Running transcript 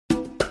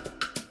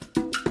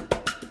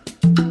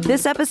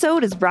This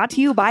episode is brought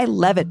to you by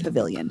Levitt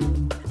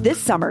Pavilion. This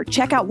summer,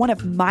 check out one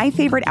of my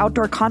favorite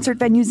outdoor concert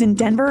venues in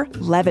Denver,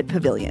 Levitt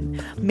Pavilion.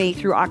 May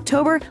through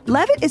October,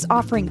 Levitt is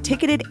offering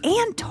ticketed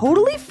and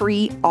totally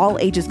free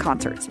all-ages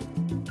concerts.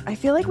 I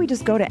feel like we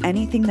just go to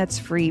anything that's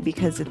free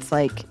because it's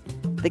like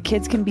the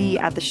kids can be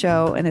at the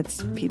show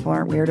and people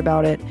aren't weird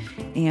about it,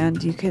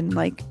 and you can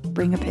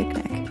bring a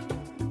picnic.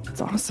 It's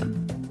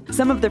awesome.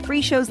 Some of the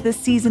free shows this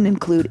season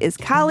include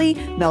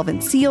Iskali,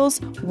 Melvin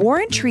Seals, War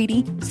and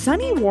Treaty,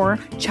 Sunny War,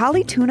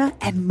 Charlie Tuna,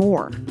 and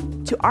more.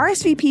 To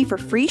RSVP for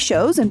free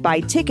shows and buy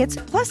tickets,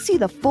 plus see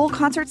the full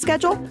concert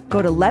schedule,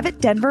 go to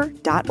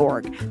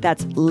levittdenver.org.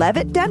 That's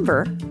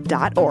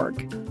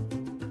levittdenver.org.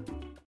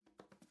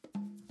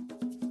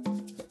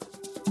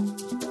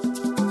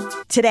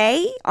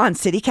 Today on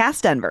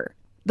CityCast Denver,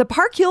 the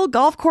Park Hill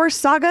Golf Course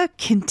saga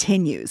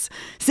continues.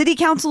 City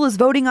Council is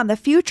voting on the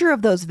future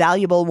of those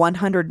valuable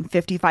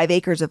 155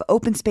 acres of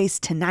open space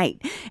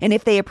tonight. And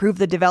if they approve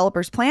the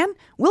developer's plan,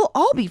 we'll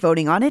all be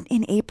voting on it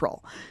in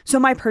April. So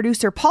my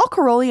producer Paul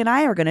Caroli and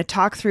I are going to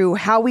talk through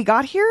how we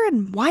got here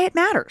and why it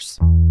matters.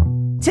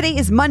 Today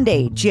is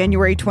Monday,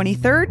 January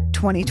 23rd,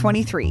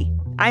 2023.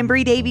 I'm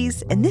Bree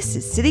Davies, and this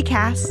is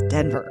CityCast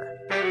Denver.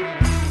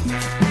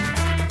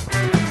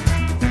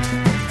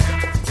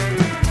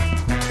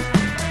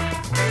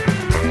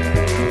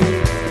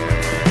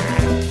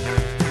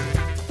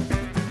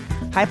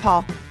 Hi,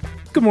 Paul.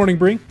 Good morning,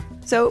 Bree.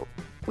 So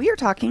we are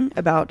talking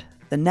about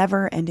the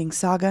never-ending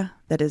saga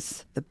that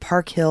is the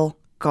Park Hill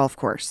Golf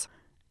Course.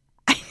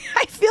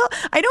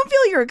 I don't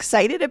feel you're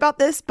excited about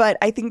this, but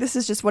I think this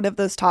is just one of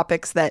those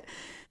topics that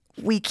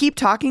we keep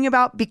talking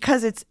about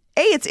because it's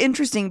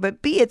interesting,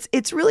 but B,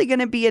 it's really going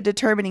to be a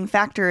determining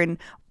factor in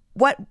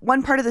what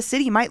one part of the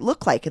city might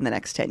look like in the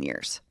next 10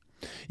 years.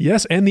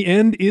 Yes, and the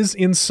end is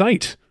in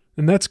sight.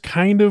 And that's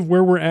kind of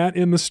where we're at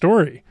in the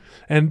story.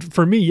 And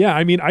for me,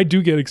 I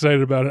do get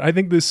excited about it. I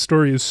think this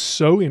story is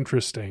so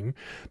interesting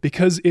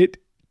because it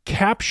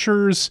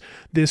captures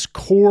this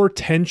core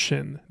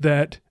tension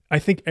that I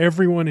think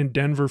everyone in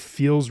Denver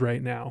feels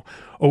right now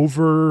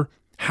over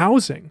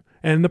housing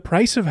and the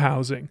price of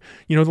housing.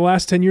 You know, the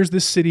last 10 years,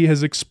 this city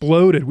has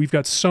exploded. We've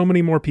got so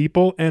many more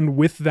people, and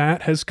with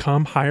that has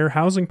come higher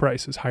housing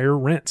prices, higher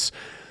rents.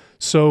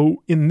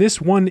 So in this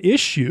one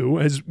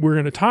issue, as we're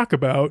going to talk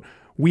about,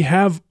 we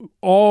have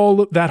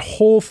all that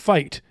whole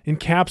fight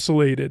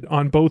encapsulated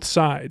on both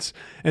sides.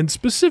 And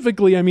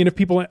specifically, if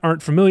people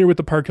aren't familiar with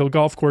the Park Hill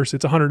Golf Course,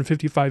 it's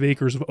 155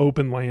 acres of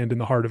open land in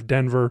the heart of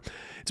Denver.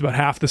 It's about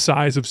half the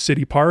size of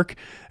City Park.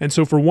 And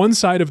so for one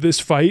side of this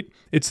fight,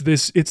 it's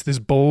this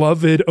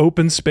beloved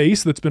open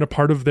space that's been a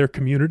part of their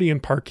community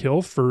in Park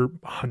Hill for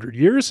 100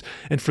 years.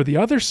 And for the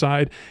other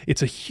side,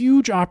 it's a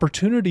huge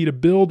opportunity to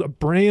build a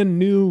brand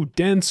new,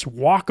 dense,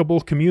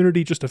 walkable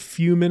community just a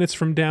few minutes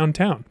from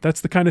downtown.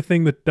 That's the kind of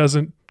thing that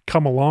doesn't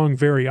come along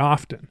very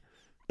often.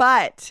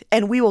 But,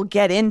 and we will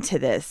get into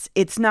this,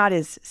 it's not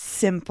as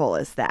simple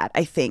as that,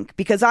 I think,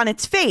 because on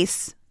its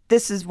face,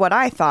 this is what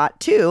I thought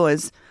too,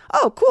 is,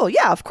 oh, cool.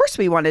 Yeah, of course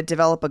we want to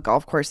develop a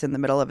golf course in the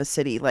middle of a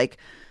city.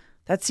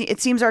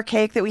 It seems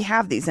archaic that we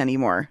have these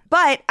anymore.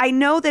 But I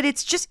know that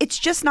it's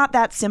just not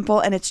that simple,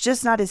 and it's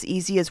just not as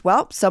easy as,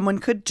 well, someone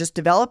could just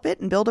develop it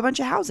and build a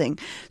bunch of housing.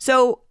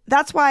 So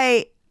that's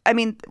why,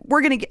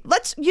 we're going to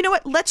let's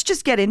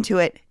just get into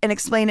it and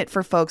explain it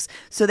for folks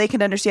so they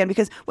can understand,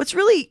 because what's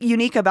really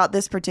unique about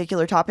this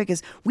particular topic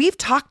is we've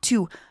talked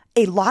to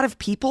a lot of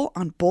people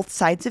on both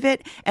sides of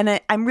it. And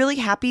I'm really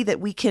happy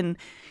that we can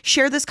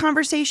share this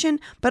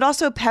conversation, but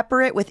also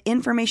pepper it with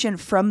information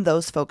from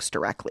those folks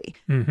directly.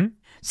 Mm-hmm.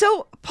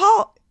 So,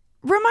 Paul,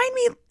 remind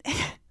me,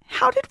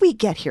 how did we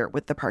get here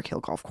with the Park Hill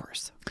Golf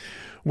Course?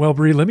 Well,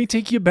 Bree, let me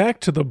take you back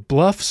to the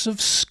bluffs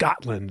of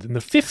Scotland in the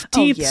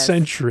 15th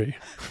century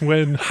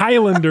when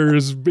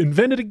Highlanders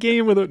invented a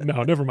game with it.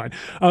 No, never mind.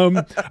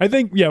 I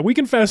think, we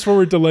can fast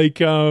forward to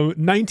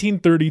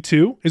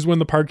 1932 is when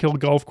the Park Hill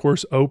Golf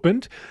Course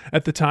opened.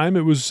 At the time,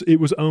 it was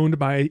owned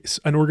by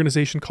an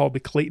organization called the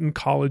Clayton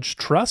College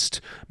Trust,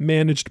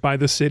 managed by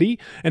the city.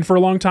 And for a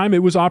long time,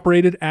 it was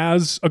operated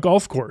as a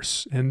golf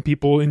course, and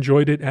people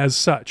enjoyed it as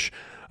such.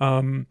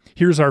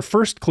 Here's our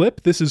first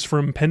clip. This is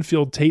from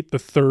Penfield Tate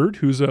III,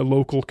 who's a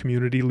local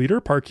community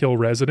leader, Park Hill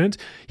resident.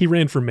 He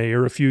ran for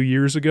mayor a few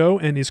years ago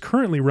and is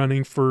currently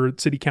running for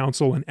city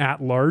council an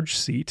at-large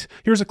seat.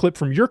 Here's a clip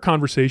from your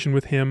conversation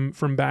with him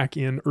from back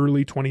in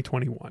early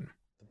 2021.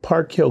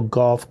 Park Hill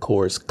Golf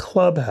Course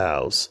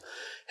Clubhouse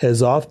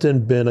has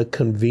often been a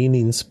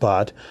convening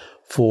spot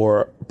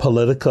for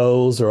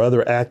politicos or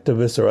other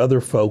activists or other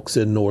folks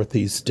in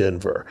Northeast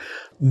Denver.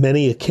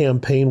 Many a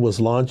campaign was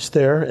launched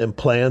there and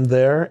planned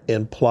there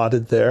and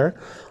plotted there.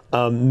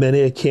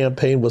 Many a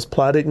campaign was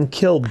plotted and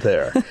killed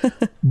there.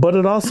 But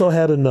it also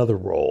had another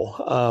role.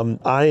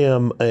 I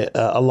am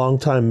a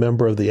longtime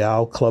member of the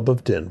Owl Club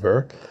of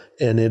Denver,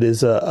 and it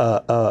is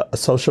a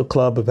social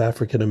club of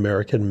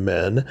African-American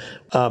men.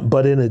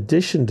 But in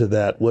addition to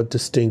that, what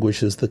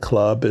distinguishes the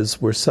club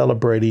is we're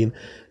celebrating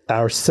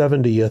our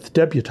 70th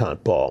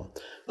debutante ball.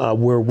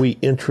 where we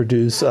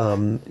introduce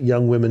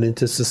young women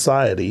into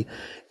society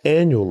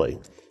annually.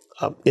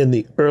 In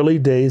the early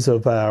days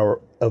of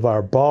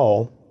our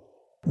ball,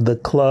 the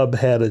club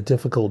had a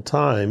difficult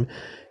time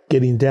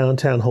getting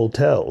downtown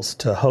hotels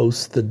to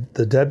host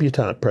the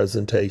debutante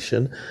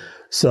presentation.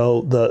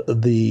 So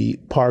the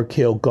Park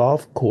Hill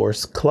Golf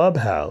Course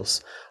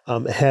Clubhouse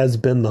has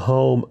been the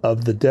home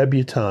of the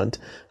debutante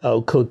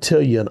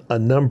cotillion a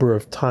number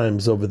of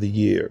times over the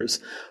years.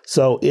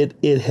 So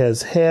it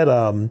has had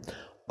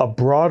a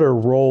broader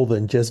role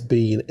than just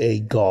being a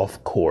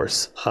golf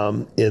course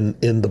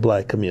in the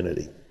Black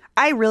community.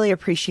 I really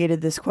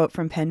appreciated this quote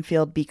from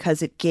Penfield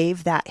because it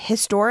gave that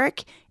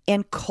historic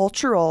and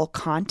cultural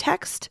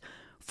context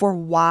for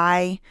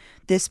why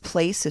this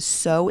place is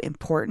so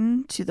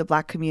important to the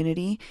Black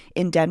community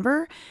in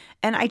Denver.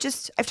 And I've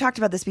talked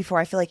about this before.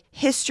 I feel like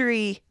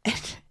history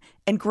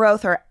and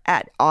growth are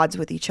at odds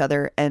with each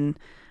other. And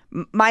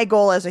my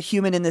goal as a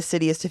human in this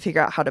city is to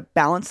figure out how to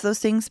balance those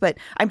things. But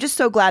I'm just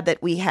so glad that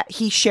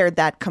he shared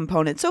that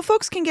component so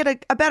folks can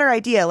get a better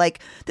idea. Like,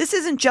 this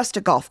isn't just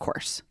a golf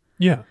course.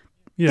 Yeah.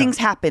 Yeah. Things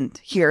happened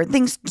here.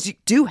 Things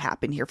do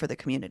happen here for the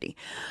community.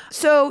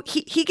 So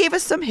he gave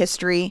us some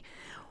history.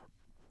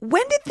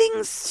 When did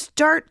things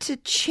start to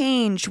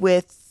change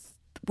with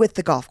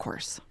the golf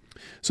course?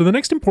 So the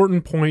next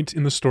important point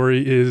in the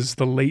story is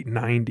the late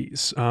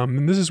 90s.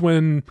 And this is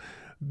when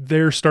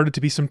there started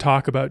to be some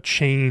talk about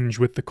change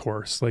with the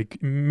course.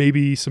 Like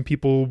maybe some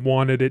people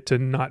wanted it to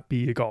not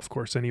be a golf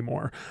course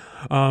anymore.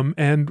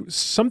 And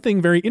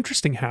something very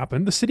interesting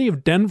happened. The city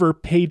of Denver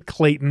paid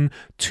Clayton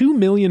 $2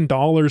 million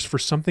for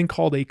something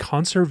called a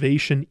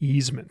conservation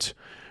easement,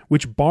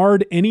 which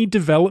barred any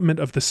development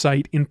of the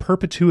site in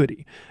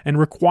perpetuity and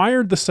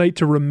required the site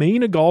to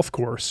remain a golf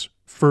course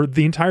for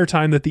the entire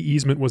time that the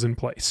easement was in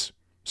place.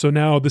 So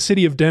now the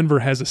city of Denver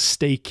has a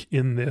stake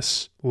in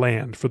this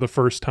land for the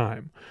first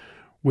time,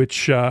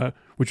 which was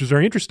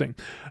very interesting.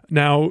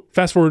 Now,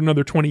 fast forward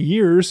another 20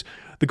 years,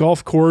 the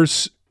golf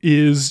course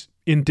is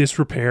in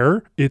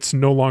disrepair. It's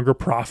no longer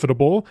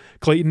profitable.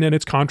 Clayton and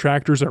its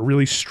contractors are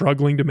really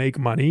struggling to make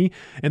money,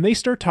 and they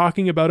start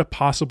talking about a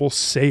possible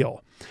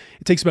sale.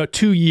 It takes about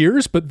 2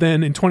 years, but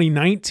then in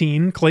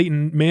 2019,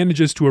 Clayton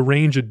manages to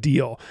arrange a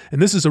deal.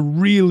 And this is a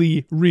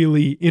really,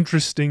 really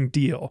interesting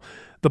deal.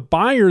 The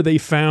buyer they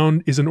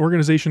found is an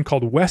organization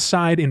called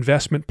Westside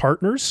Investment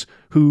Partners,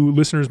 who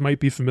listeners might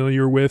be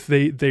familiar with.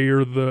 They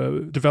are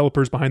the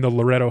developers behind the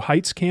Loretto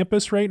Heights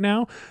campus right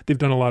now. They've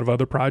done a lot of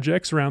other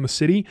projects around the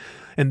city.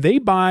 And they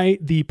buy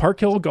the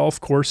Park Hill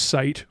Golf Course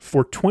site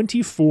for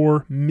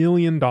 $24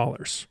 million.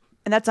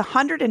 And that's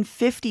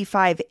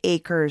 155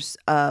 acres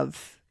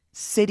of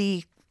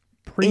city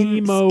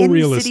primo in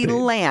real city estate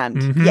land.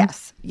 Mm-hmm.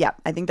 Yes. Yeah.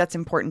 I think that's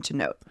important to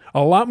note.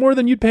 A lot more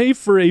than you'd pay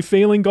for a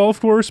failing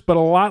golf course, but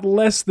a lot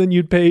less than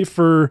you'd pay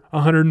for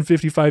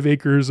 155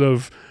 acres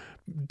of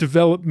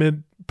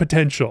development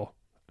potential,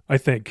 I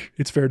think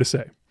it's fair to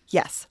say.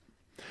 Yes.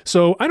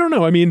 So I don't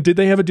know. I mean, did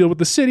they have a deal with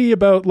the city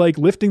about like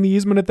lifting the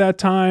easement at that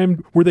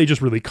time? Were they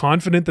just really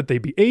confident that they'd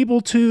be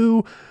able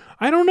to?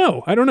 I don't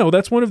know.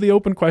 That's one of the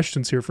open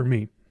questions here for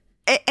me.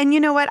 And you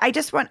know what?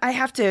 I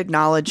have to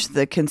acknowledge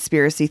the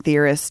conspiracy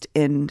theorist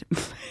in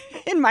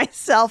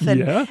myself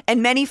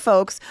and many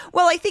folks.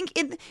 Well, I think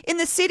in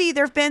the city,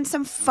 there have been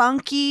some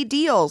funky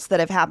deals that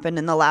have happened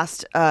in the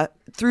last,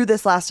 through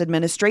this last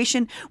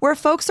administration where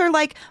folks are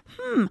like,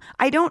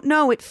 I don't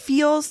know. It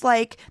feels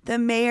like the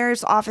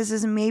mayor's office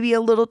is maybe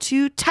a little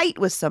too tight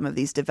with some of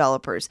these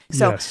developers.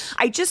 So yes.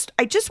 I just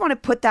want to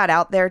put that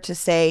out there to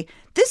say,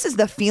 this is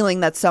the feeling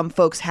that some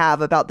folks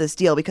have about this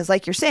deal, because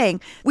like you're saying,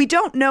 we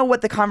don't know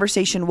what the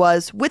conversation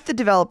was with the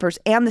developers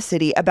and the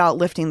city about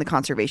lifting the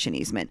conservation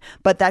easement.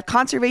 But that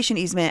conservation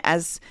easement,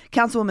 as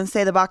Councilwoman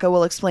Seida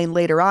will explain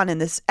later on in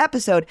this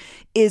episode,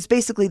 is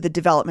basically the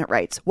development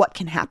rights. What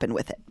can happen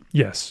with it?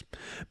 Yes.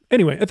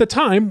 Anyway, at the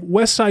time,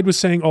 Westside was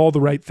saying all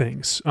the right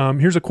things.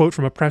 Here's a quote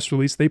from a press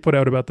release they put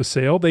out about the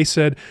sale. They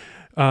said,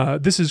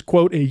 this is,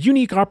 quote, a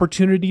unique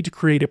opportunity to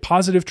create a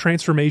positive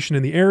transformation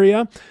in the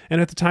area. And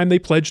at the time, they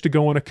pledged to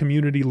go on a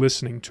community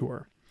listening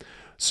tour.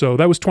 So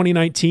that was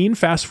 2019.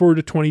 Fast forward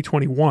to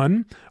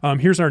 2021.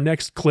 Here's our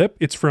next clip.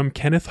 It's from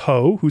Kenneth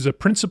Ho, who's a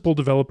principal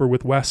developer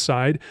with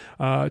Westside,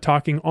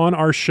 talking on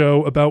our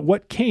show about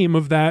what came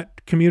of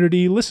that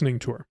community listening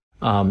tour.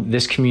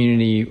 This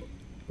community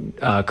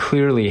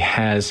clearly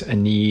has a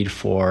need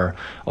for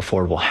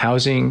affordable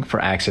housing, for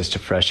access to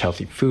fresh,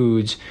 healthy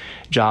foods,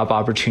 job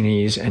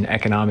opportunities, and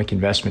economic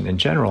investment in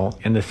general.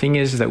 And the thing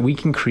is that we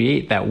can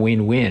create that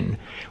win-win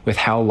with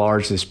how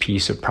large this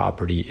piece of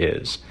property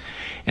is.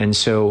 And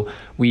so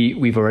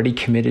we've already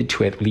committed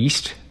to at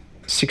least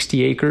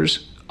 60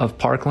 acres of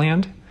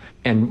parkland.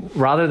 And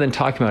rather than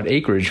talking about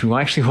acreage, we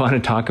actually want to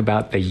talk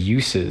about the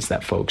uses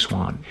that folks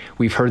want.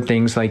 We've heard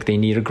things like they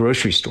need a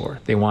grocery store.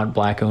 They want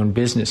Black-owned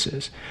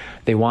businesses.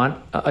 They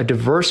want a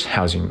diverse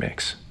housing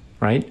mix.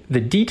 right? The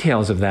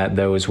details of that,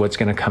 though, is what's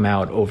going to come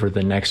out over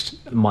the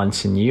next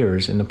months and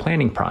years in the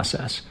planning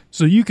process.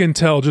 So you can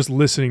tell just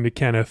listening to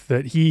Kenneth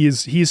that he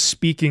is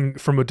speaking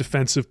from a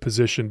defensive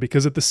position,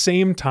 because at the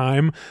same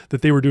time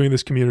that they were doing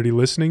this community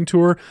listening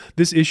tour,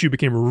 this issue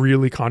became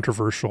really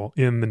controversial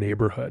in the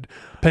neighborhood.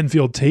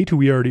 Penfield Tate, who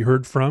we already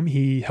heard from,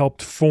 he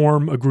helped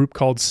form a group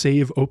called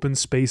Save Open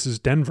Spaces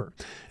Denver,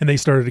 and they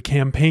started a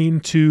campaign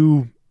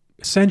to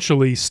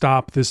essentially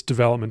stop this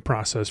development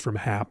process from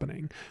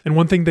happening. And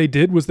one thing they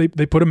did was they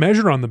put a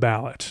measure on the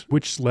ballot,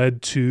 which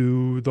led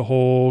to the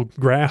whole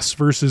grass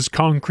versus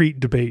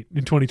concrete debate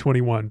in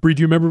 2021. Bree,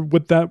 do you remember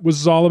what that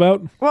was all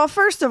about? Well,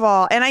 first of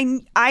all,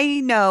 and I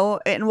know,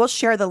 and we'll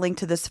share the link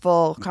to this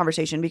full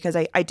conversation because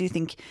I do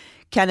think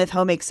Kenneth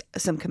Ho makes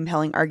some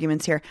compelling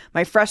arguments here.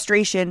 My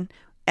frustration,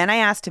 and I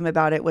asked him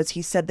about it, was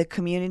he said the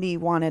community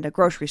wanted a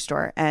grocery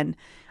store. And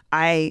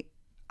I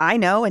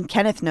know, and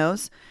Kenneth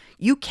knows,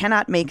 you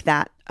cannot make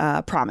that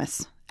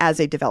promise as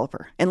a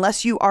developer.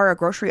 Unless you are a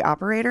grocery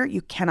operator,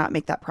 you cannot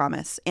make that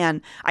promise. And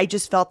I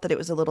just felt that it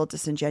was a little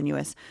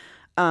disingenuous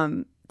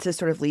to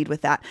sort of lead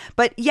with that.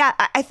 But yeah,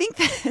 I think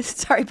that,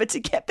 sorry, but to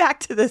get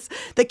back to this,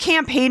 the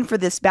campaign for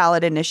this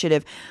ballot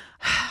initiative,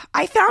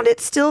 I found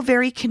it still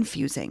very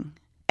confusing.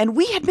 And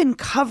we had been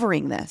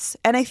covering this.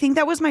 And I think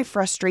that was my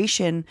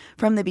frustration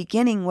from the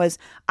beginning was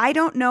I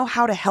don't know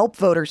how to help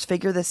voters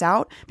figure this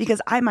out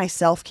because I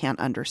myself can't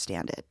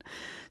understand it.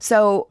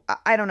 So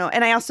I don't know.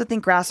 And I also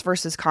think grass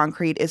versus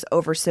concrete is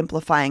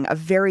oversimplifying a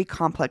very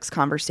complex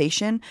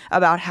conversation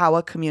about how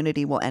a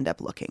community will end up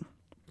looking.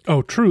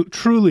 Oh,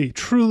 truly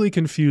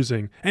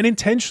confusing, and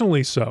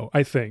intentionally so,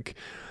 I think.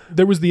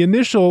 There was the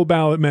initial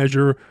ballot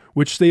measure,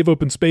 which Save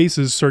Open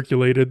Spaces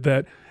circulated,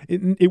 that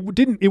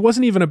it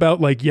wasn't even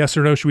about like, yes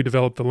or no, should we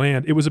develop the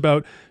land? It was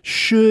about,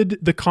 should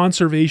the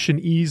conservation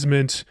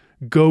easement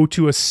go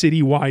to a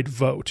citywide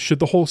vote? Should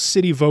the whole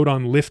city vote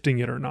on lifting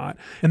it or not?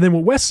 And then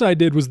what Westside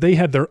did was they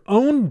had their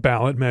own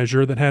ballot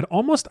measure that had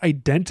almost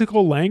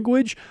identical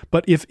language,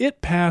 but if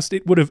it passed,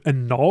 it would have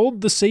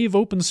annulled the Save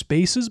Open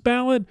Spaces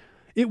ballot.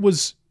 It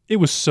was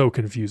so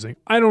confusing.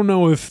 I don't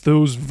know if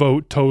those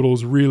vote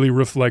totals really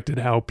reflected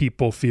how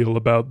people feel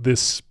about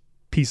this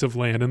piece of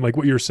land and like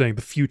what you're saying,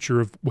 the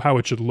future of how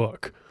it should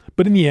look.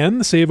 But in the end,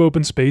 the Save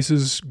Open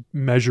Spaces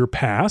measure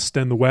passed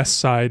and the West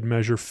Side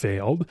measure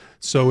failed.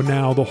 So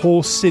now the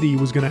whole city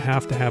was going to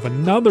have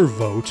another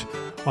vote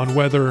on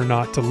whether or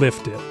not to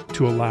lift it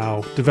to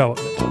allow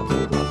development.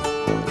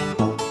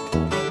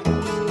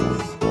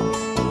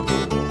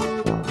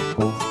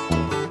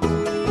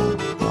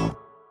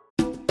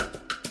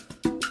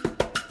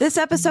 This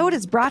episode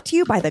is brought to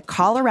you by the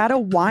Colorado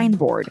Wine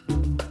Board.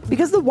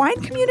 Because the wine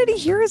community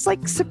here is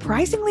like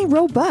surprisingly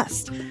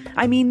robust.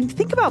 I mean,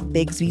 think about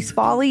Bigsby's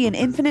Folly and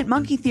Infinite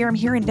Monkey Theorem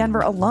here in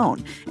Denver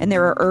alone. And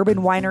there are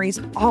urban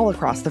wineries all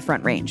across the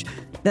Front Range.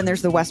 Then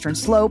there's the Western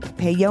Slope,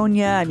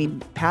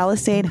 Paonia,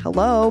 Palisade.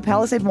 Hello,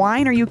 Palisade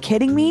wine? Are you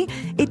kidding me?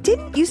 It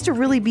didn't used to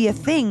really be a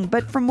thing,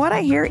 but from what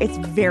I hear, it's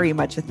very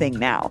much a thing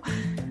now.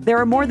 There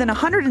are more than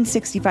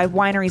 165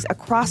 wineries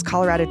across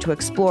Colorado to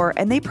explore,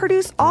 and they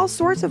produce all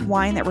sorts of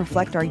wine that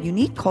reflect our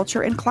unique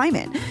culture and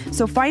climate.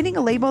 So finding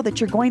a label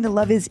that you're going to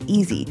love is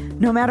easy,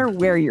 no matter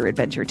where your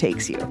adventure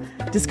takes you.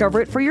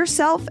 Discover it for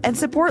yourself and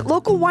support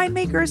local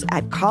winemakers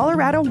at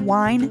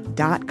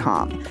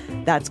coloradowine.com.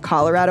 That's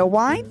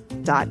coloradowine.com.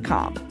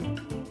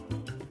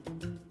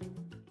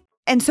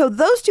 And so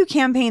those two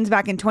campaigns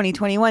back in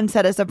 2021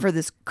 set us up for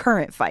this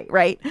current fight,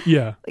 right?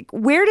 Yeah. Like,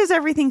 where does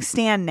everything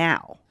stand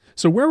now?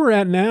 So where we're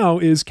at now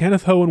is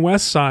Kenneth Ho and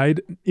Westside,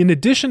 in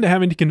addition to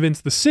having to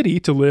convince the city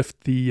to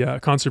lift the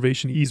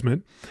conservation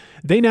easement,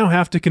 they now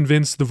have to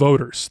convince the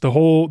voters,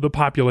 the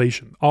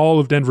population, all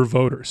of Denver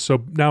voters.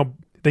 So now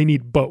they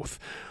need both.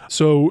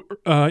 So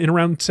in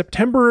around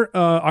September,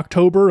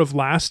 October of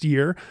last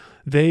year,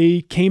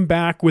 they came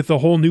back with a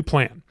whole new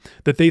plan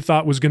that they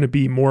thought was going to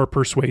be more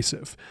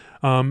persuasive.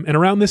 And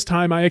around this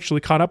time, I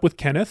actually caught up with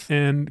Kenneth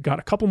and got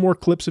a couple more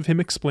clips of him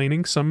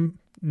explaining some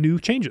new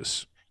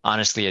changes.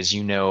 Honestly, as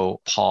you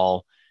know,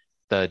 Paul,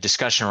 the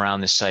discussion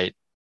around this site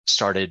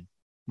started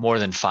more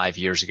than 5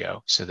 years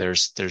ago. So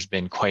there's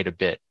been quite a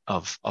bit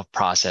of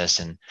process.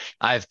 And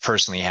I've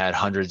personally had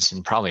hundreds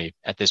and probably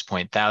at this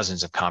point,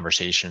 thousands of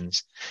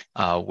conversations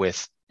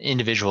with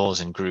individuals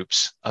and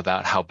groups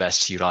about how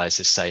best to utilize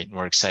this site. And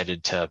we're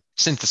excited to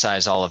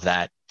synthesize all of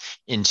that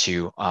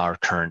into our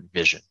current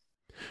vision.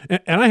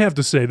 And I have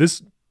to say,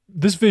 this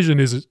vision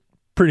is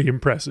pretty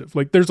impressive.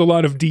 Like, there's a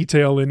lot of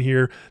detail in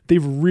here.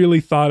 They've really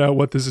thought out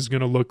what this is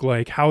going to look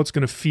like, how it's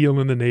going to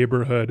feel in the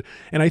neighborhood.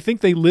 And I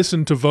think they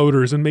listened to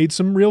voters and made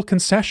some real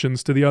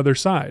concessions to the other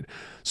side.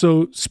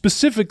 So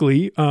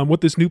specifically, what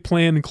this new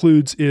plan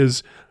includes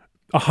is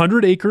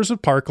 100 acres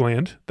of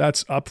parkland.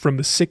 That's up from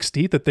the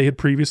 60 that they had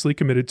previously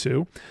committed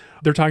to.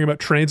 They're talking about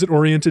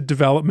transit-oriented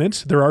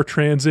development. There are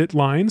transit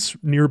lines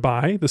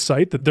nearby the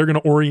site that they're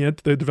going to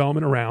orient the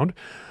development around.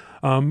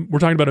 We're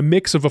talking about a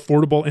mix of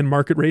affordable and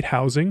market rate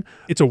housing.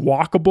 It's a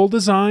walkable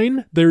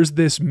design. There's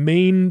this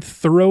main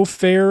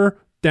thoroughfare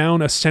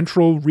down a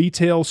central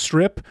retail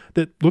strip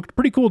that looked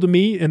pretty cool to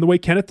me. And the way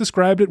Kenneth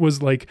described it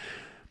was like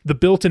the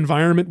built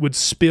environment would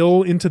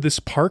spill into this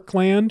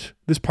parkland,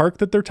 this park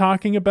that they're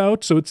talking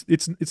about. So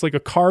it's like a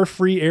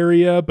car-free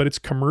area, but it's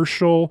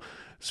commercial.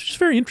 It's just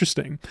very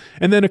interesting.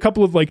 And then a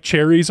couple of like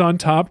cherries on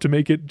top to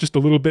make it just a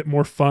little bit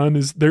more fun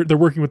is they're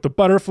working with the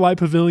butterfly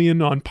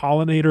pavilion on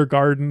pollinator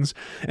gardens.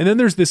 And then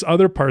there's this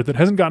other part that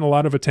hasn't gotten a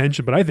lot of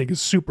attention, but I think is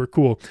super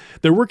cool.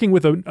 They're working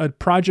with a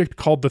project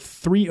called the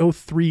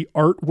 303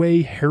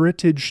 Artway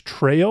Heritage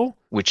Trail,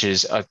 which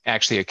is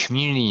actually a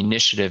community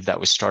initiative that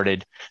was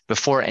started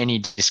before any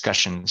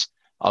discussions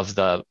of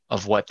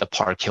what the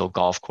Park Hill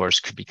Golf Course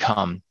could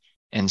become.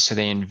 And so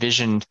they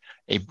envisioned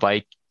a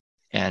bike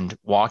and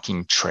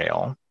walking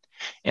trail.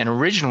 And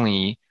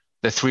originally,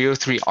 the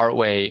 303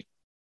 Artway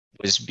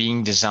was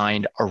being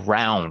designed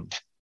around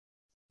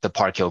the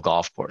Park Hill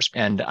Golf Course.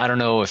 And I don't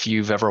know if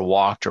you've ever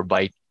walked or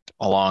biked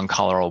along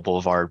Colorado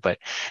Boulevard, but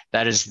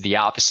that is the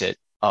opposite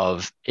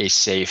of a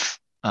safe,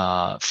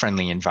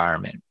 friendly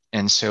environment.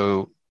 And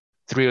so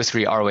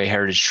 303 Artway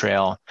Heritage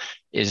Trail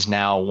is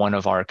now one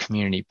of our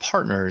community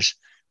partners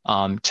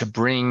to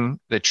bring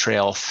the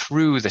trail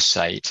through the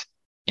site.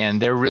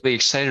 And they're really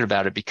excited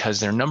about it because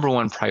their number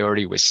one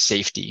priority was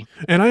safety.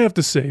 And I have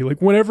to say,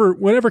 like,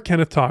 whenever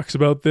Kenneth talks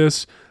about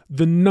this,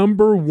 the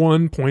number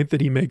one point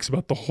that he makes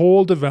about the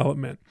whole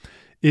development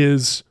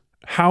is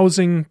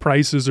housing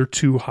prices are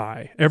too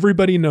high.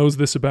 Everybody knows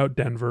this about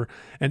Denver.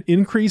 And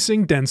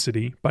increasing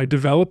density by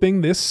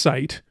developing this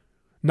site,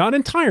 not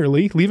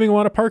entirely leaving a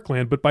lot of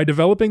parkland, but by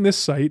developing this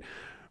site,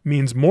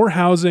 means more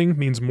housing,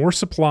 means more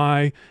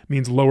supply,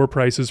 means lower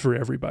prices for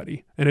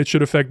everybody. And it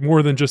should affect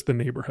more than just the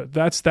neighborhood.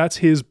 That's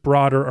his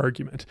broader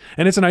argument.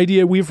 And it's an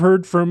idea we've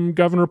heard from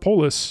Governor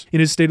Polis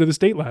in his State of the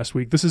State last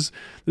week. This is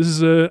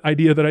an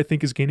idea that I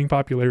think is gaining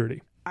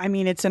popularity. I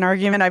mean, it's an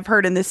argument I've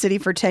heard in this city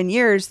for 10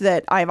 years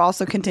that I've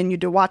also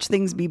continued to watch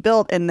things be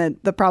built and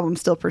the problem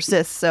still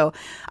persists. So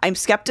I'm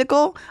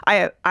skeptical.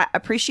 I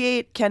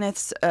appreciate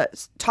Kenneth's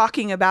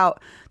talking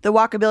about the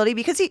walkability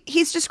because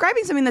he's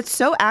describing something that's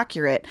so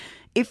accurate.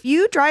 If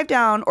you drive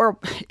down, or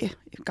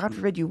God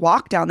forbid you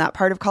walk down that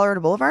part of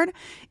Colorado Boulevard,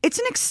 it's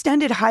an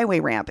extended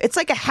highway ramp. It's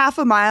like a half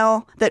a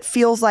mile that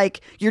feels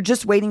like you're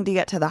just waiting to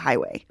get to the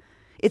highway.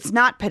 It's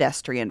not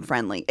pedestrian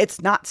friendly.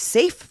 It's not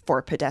safe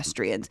for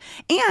pedestrians.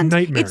 And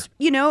Nightmare.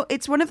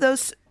 It's one of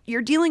those,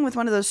 you're dealing with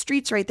one of those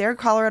streets right there,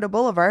 Colorado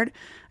Boulevard.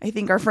 I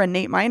think our friend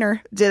Nate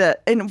Miner did an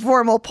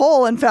informal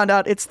poll and found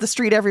out it's the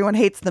street everyone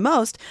hates the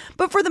most.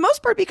 But for the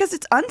most part, because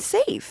it's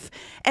unsafe.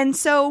 And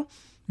so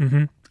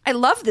I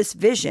love this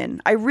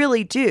vision. I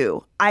really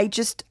do.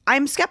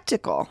 I'm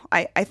skeptical.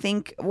 I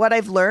think what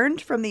I've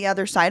learned from the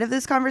other side of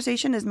this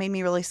conversation has made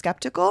me really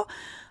skeptical.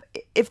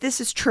 If this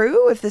is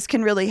true, if this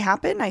can really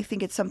happen, I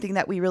think it's something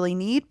that we really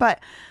need, but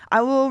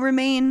I will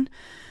remain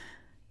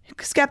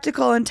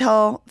skeptical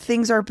until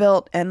things are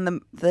built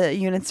and the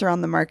units are on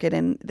the market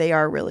and they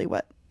are really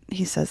what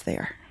he says they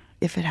are,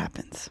 if it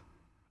happens.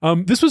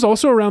 This was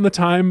also around the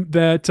time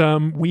that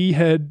we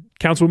had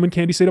Councilwoman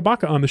Candy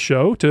Seta-Baca on the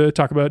show to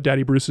talk about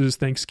Daddy Bruce's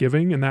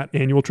Thanksgiving and that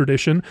annual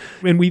tradition.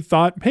 And we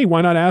thought, hey,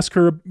 why not ask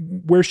her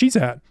where she's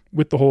at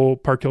with the whole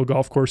Park Hill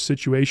Golf Course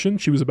situation?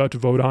 She was about to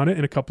vote on it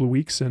in a couple of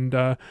weeks, and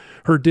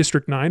her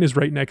District 9 is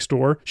right next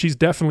door. She's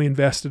definitely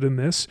invested in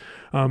this.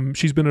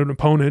 She's been an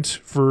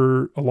opponent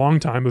for a long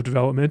time of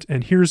development,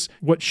 and here's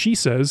what she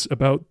says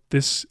about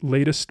this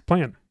latest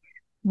plan.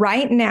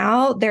 Right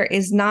now, there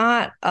is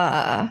not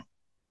an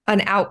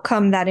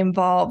outcome that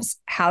involves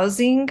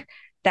housing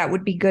that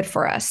would be good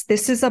for us.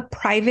 This is a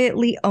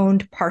privately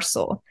owned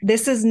parcel.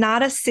 This is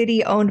not a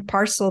city-owned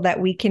parcel that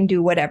we can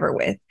do whatever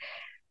with.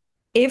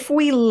 If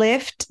we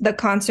lift the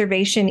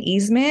conservation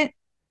easement,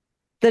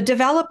 the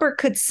developer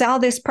could sell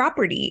this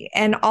property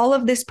and all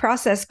of this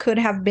process could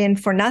have been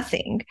for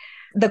nothing.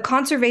 The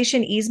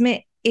conservation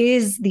easement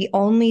is the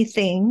only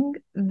thing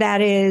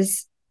that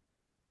is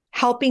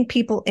helping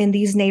people in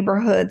these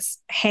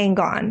neighborhoods hang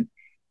on,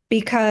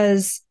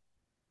 because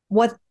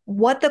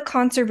what the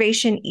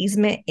conservation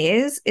easement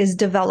is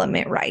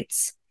development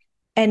rights,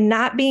 and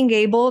not being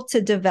able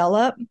to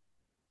develop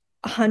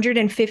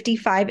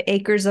 155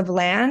 acres of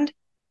land,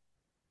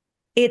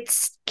 it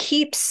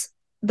keeps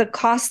the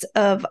cost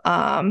of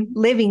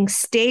living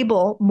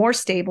stable, more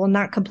stable,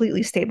 not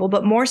completely stable,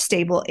 but more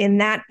stable in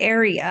that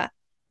area.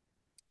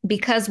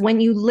 Because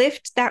when you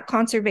lift that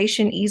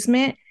conservation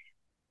easement,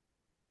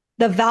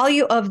 the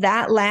value of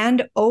that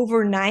land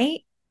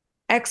overnight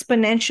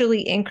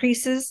exponentially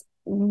increases,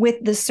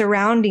 with the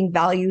surrounding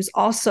values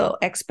also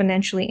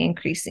exponentially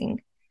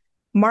increasing.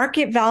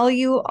 Market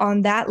value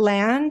on that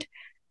land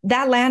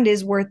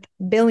is worth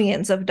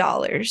billions of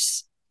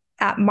dollars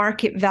at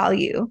market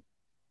value.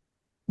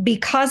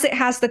 Because it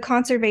has the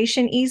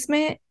conservation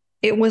easement,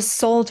 it was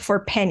sold for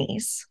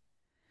pennies.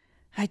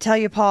 I tell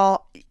you,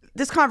 Paul,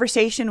 this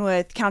conversation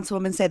with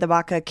Councilwoman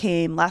Seta-Baca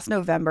came last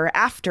November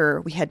after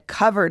we had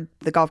covered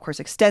the golf course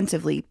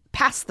extensively,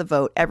 passed the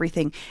vote,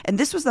 everything. And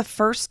this was the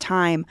first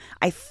time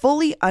I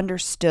fully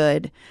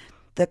understood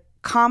the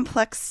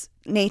complex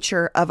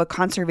nature of a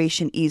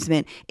conservation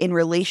easement in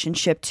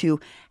relationship to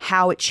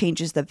how it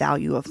changes the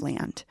value of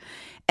land.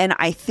 And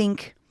I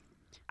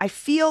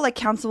feel like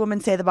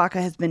Councilwoman Sayeda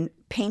Baca has been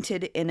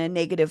painted in a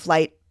negative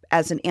light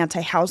as an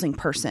anti-housing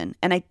person.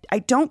 And I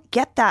don't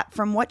get that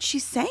from what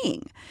she's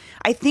saying.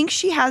 I think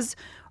she has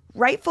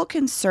rightful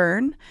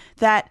concern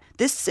that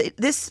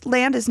this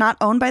land is not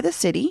owned by the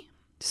city.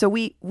 So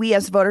we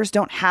as voters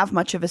don't have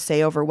much of a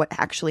say over what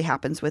actually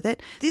happens with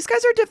it. These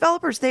guys are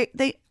developers.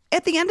 They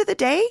at the end of the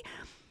day,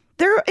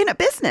 they're in a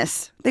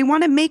business. They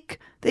want to make,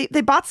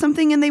 they bought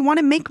something and they want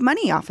to make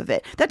money off of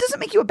it. That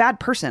doesn't make you a bad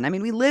person. I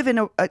mean, we live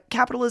in a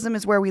capitalism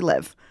is where we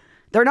live.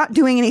 They're not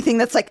doing anything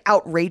that's like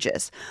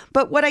outrageous.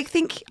 But what I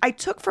think I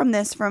took from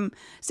this, from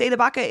Sayeda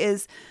Baca,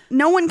 is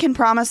no one can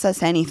promise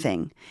us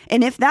anything.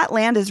 And if that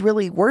land is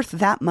really worth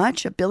that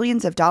much, of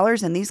billions of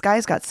dollars, and these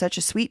guys got such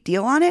a sweet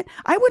deal on it,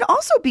 I would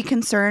also be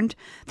concerned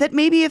that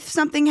maybe if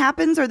something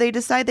happens or they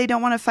decide they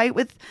don't want to fight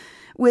with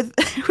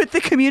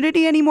the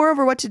community anymore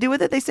over what to do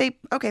with it, they say,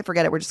 okay,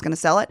 forget it. We're just going to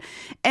sell it.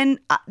 And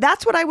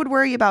that's what I would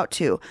worry about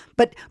too.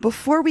 But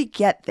before we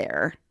get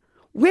there,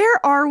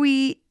 where are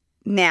we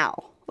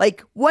now?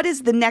 Like, what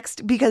is the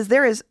next? Because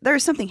there is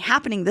something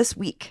happening this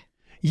week.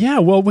 Yeah,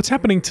 well, what's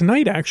happening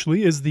tonight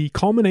actually is the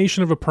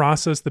culmination of a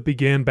process that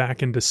began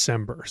back in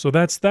December. So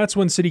that's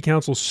when City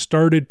Council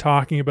started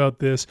talking about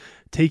this,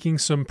 taking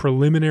some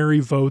preliminary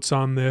votes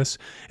on this.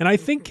 And I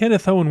think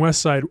Kenneth Ho and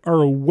Westside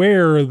are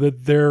aware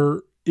that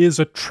there is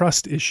a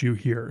trust issue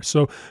here.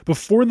 So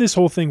before this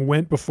whole thing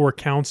went before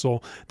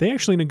council, they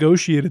actually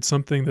negotiated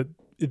something that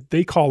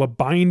they call a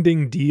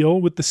binding deal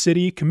with the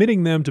city,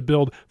 committing them to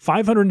build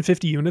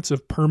 550 units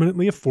of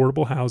permanently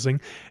affordable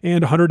housing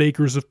and 100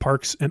 acres of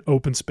parks and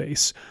open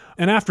space.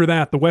 And after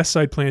that, the West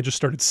Side plan just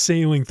started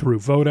sailing through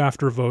vote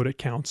after vote at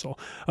council.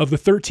 Of the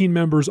 13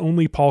 members,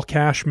 only Paul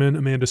Cashman,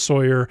 Amanda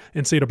Sawyer,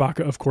 and Sayeda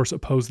Baca, of course,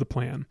 opposed the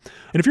plan.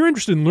 And if you're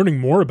interested in learning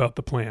more about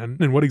the plan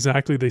and what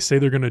exactly they say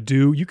they're going to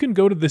do, you can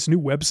go to this new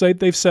website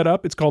they've set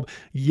up. It's called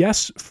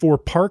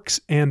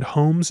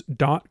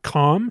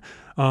yesforparksandhomes.com.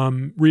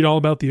 Read all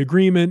about the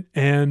agreement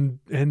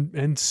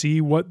and see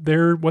what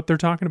they're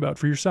talking about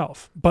for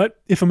yourself. But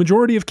if a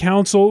majority of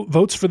council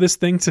votes for this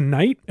thing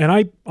tonight, and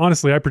I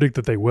predict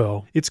that they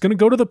will, it's going to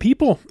go to the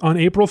people on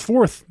April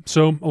 4th.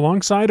 So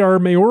alongside our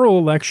mayoral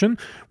election,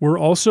 we're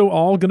also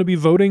all going to be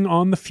voting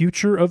on the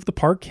future of the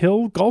Park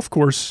Hill Golf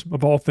Course,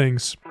 of all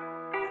things.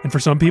 And for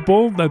some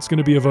people, that's going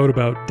to be a vote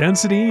about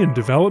density and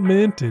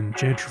development and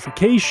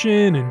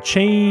gentrification and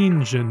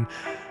change. And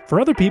for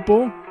other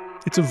people,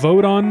 it's a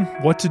vote on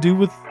what to do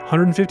with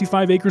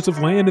 155 acres of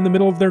land in the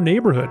middle of their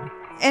neighborhood.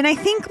 And I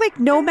think, like,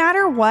 no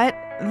matter what,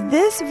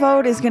 this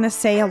vote is going to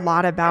say a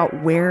lot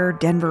about where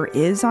Denver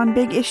is on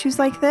big issues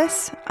like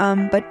this.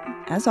 But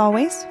as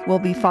always, we'll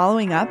be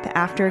following up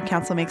after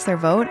council makes their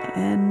vote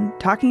and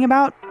talking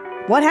about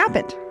what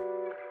happened.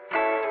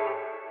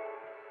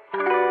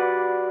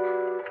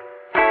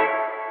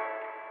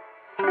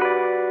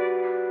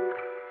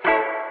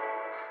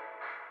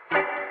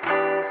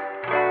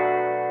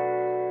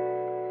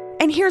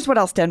 And here's what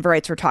else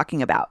Denverites were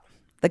talking about.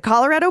 The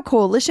Colorado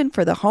Coalition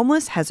for the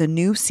Homeless has a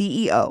new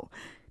CEO.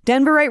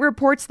 Denverite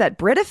reports that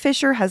Britta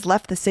Fisher has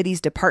left the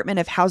city's Department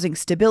of Housing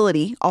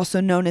Stability,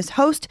 also known as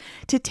HOST,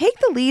 to take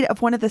the lead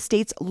of one of the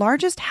state's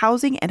largest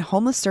housing and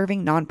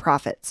homeless-serving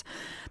nonprofits.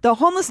 Though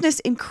homelessness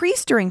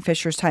increased during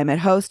Fisher's time at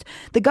HOST,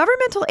 the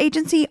governmental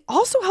agency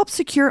also helped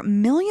secure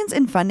millions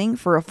in funding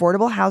for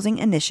affordable housing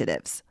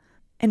initiatives.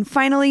 And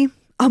finally,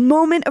 a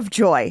moment of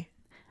joy.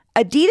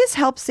 Adidas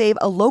helped save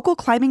a local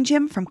climbing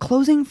gym from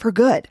closing for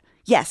good.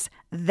 Yes,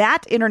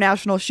 that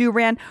international shoe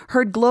brand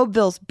heard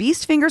Globeville's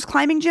Beast Fingers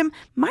climbing gym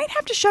might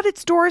have to shut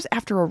its doors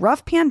after a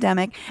rough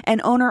pandemic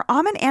and owner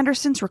Amon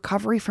Anderson's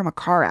recovery from a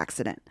car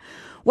accident.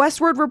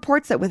 Westword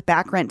reports that with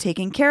back rent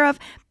taken care of,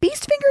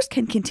 Beast Fingers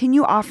can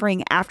continue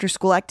offering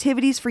after-school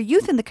activities for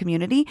youth in the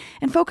community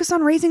and focus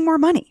on raising more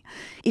money.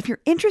 If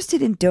you're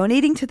interested in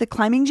donating to the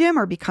climbing gym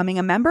or becoming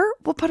a member,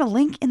 we'll put a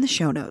link in the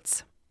show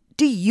notes.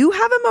 Do you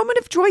have a moment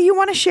of joy you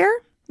want to share?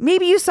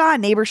 Maybe you saw a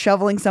neighbor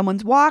shoveling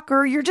someone's walk,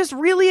 or you're just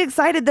really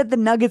excited that the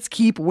Nuggets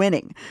keep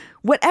winning.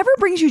 Whatever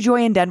brings you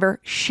joy in Denver,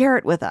 share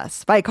it with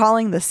us by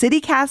calling the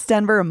CityCast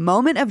Denver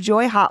Moment of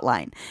Joy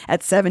hotline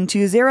at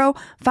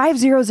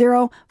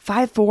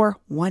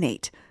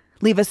 720-500-5418.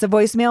 Leave us a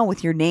voicemail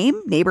with your name,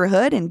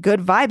 neighborhood, and good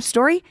vibe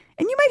story,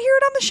 and you might hear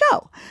it on the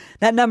show.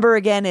 That number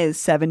again is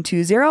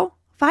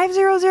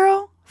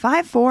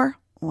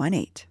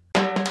 720-500-5418.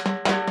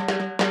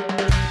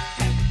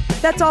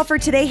 That's all for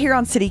today here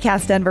on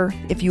CityCast Denver.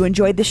 If you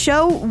enjoyed the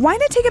show, why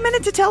not take a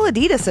minute to tell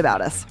Adidas about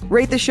us?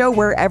 Rate the show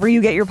wherever you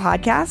get your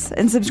podcasts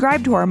and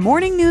subscribe to our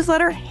morning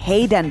newsletter,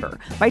 Hey Denver,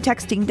 by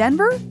texting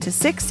Denver to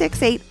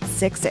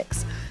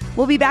 66866.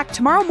 We'll be back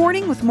tomorrow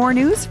morning with more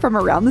news from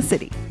around the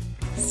city.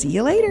 See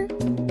you later.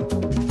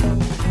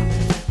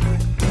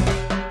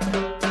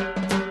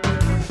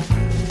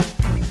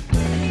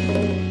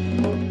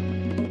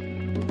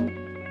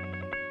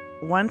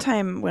 One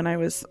time when I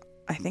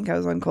think I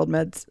was on cold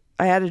meds,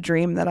 I had a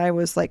dream that I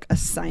was like a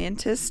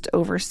scientist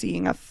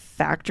overseeing a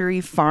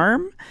factory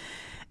farm.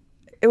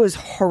 It was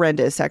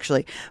horrendous,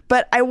 actually.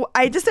 But I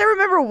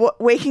remember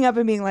waking up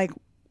and being like,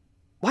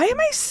 why am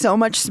I so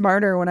much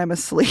smarter when I'm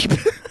asleep?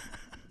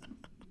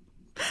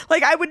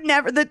 Like, I would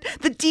never, the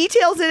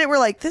details in it were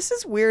like, this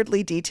is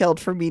weirdly detailed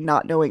for me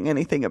not knowing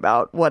anything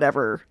about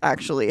whatever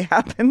actually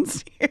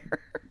happens here.